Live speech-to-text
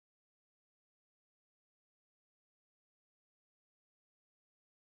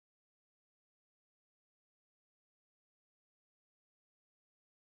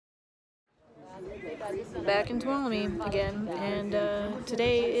back in Tuolumne again, and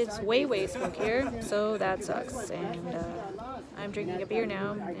today it's way smokier, so that sucks. And I'm drinking a beer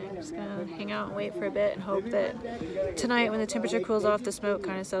now, and I'm just gonna hang out and wait for a bit and hope that tonight, when the temperature cools off, the smoke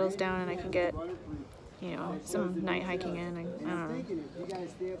kind of settles down and I can get, you know, some night hiking in. I don't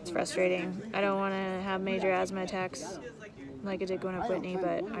know. It's frustrating. I don't want to have major asthma attacks like I did going up Whitney,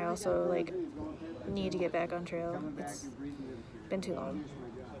 but I also like need to get back on trail. It's been too long.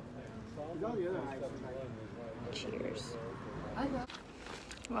 Cheers.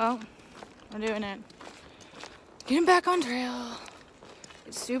 Well, I'm doing it. Getting back on trail.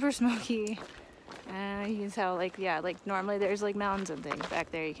 It's super smoky. You can tell, like, yeah, like normally there's like mountains and things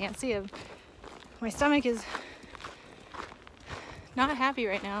back there. You can't see them. My stomach is not happy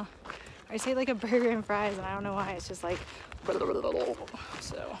right now. I just ate like a burger and fries, and I don't know why. It's just like,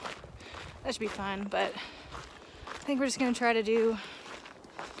 so that should be fun. But I think we're just gonna try to do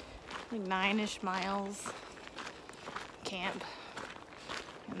like 9-ish miles camp,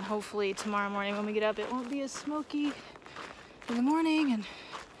 and hopefully tomorrow morning when we get up it won't be as smoky in the morning, and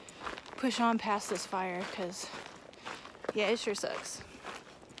push on past this fire, because yeah, it sure sucks.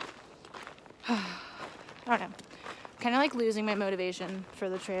 I don't know, kind of like losing my motivation for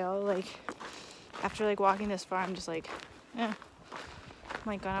the trail. Like after like walking this far, I'm just like, I'm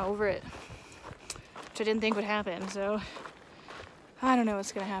like kind of over it, which I didn't think would happen. So I don't know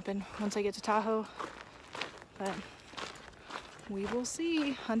what's gonna happen once I get to Tahoe, but we will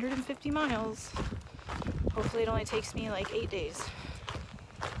see. 150 miles. Hopefully it only takes me like 8 days.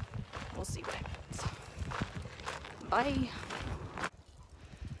 We'll see what happens. Bye.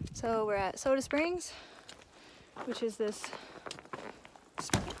 So we're at Soda Springs, which is this,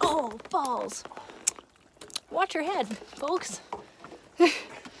 oh, balls. Watch your head, folks.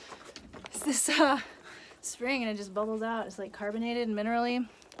 It's this spring, and it just bubbles out. It's like carbonated and minerally.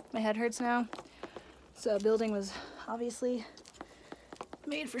 My head hurts now. So building was obviously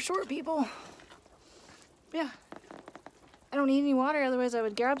made for short people. Yeah, I don't need any water, otherwise I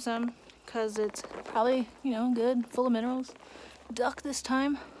would grab some, because it's probably, you know, good, full of minerals. Duck this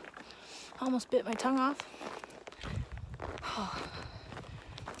time. Almost bit my tongue off. Oh,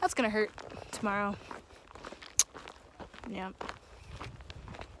 that's gonna hurt tomorrow. Yeah,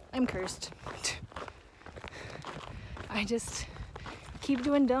 I'm cursed. I just keep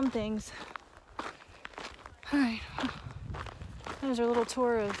doing dumb things. Alright, there's our little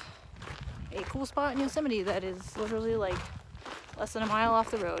tour of a cool spot in Yosemite that is literally like less than a mile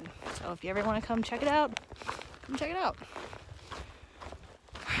off the road. So if you ever want to come check it out, come check it out.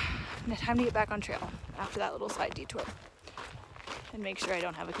 Now time to get back on trail after that little side detour and make sure I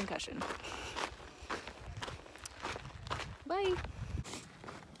don't have a concussion. Bye.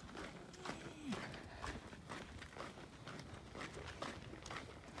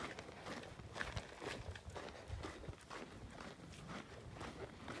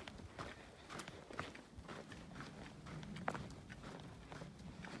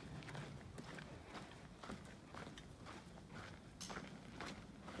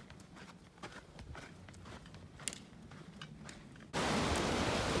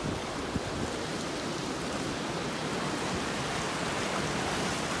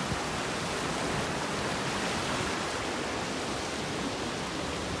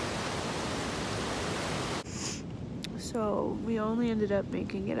 So we only ended up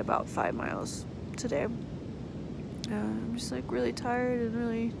making it about 5 miles today. I'm just like really tired and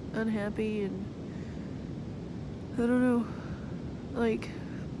really unhappy, and I don't know, like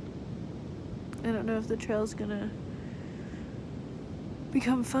I don't know if the trail's gonna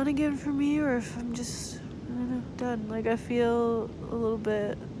become fun again for me, or if I'm just, I don't know, done. Like I feel a little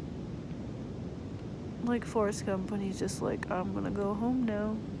bit like Forrest Gump when he's just like, I'm gonna go home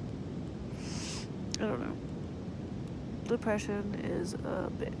now. I don't know. Depression is a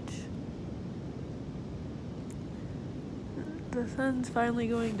bitch. The sun's finally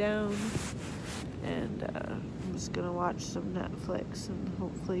going down, and I'm just gonna watch some Netflix and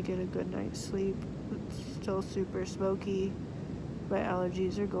hopefully get a good night's sleep. It's still super smoky. My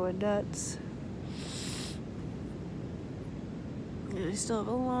allergies are going nuts. And I still have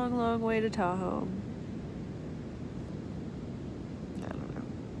a long way to Tahoe. I don't know.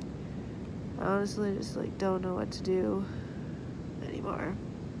 I honestly just like don't know what to do anymore.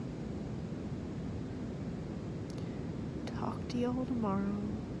 Talk to y'all tomorrow.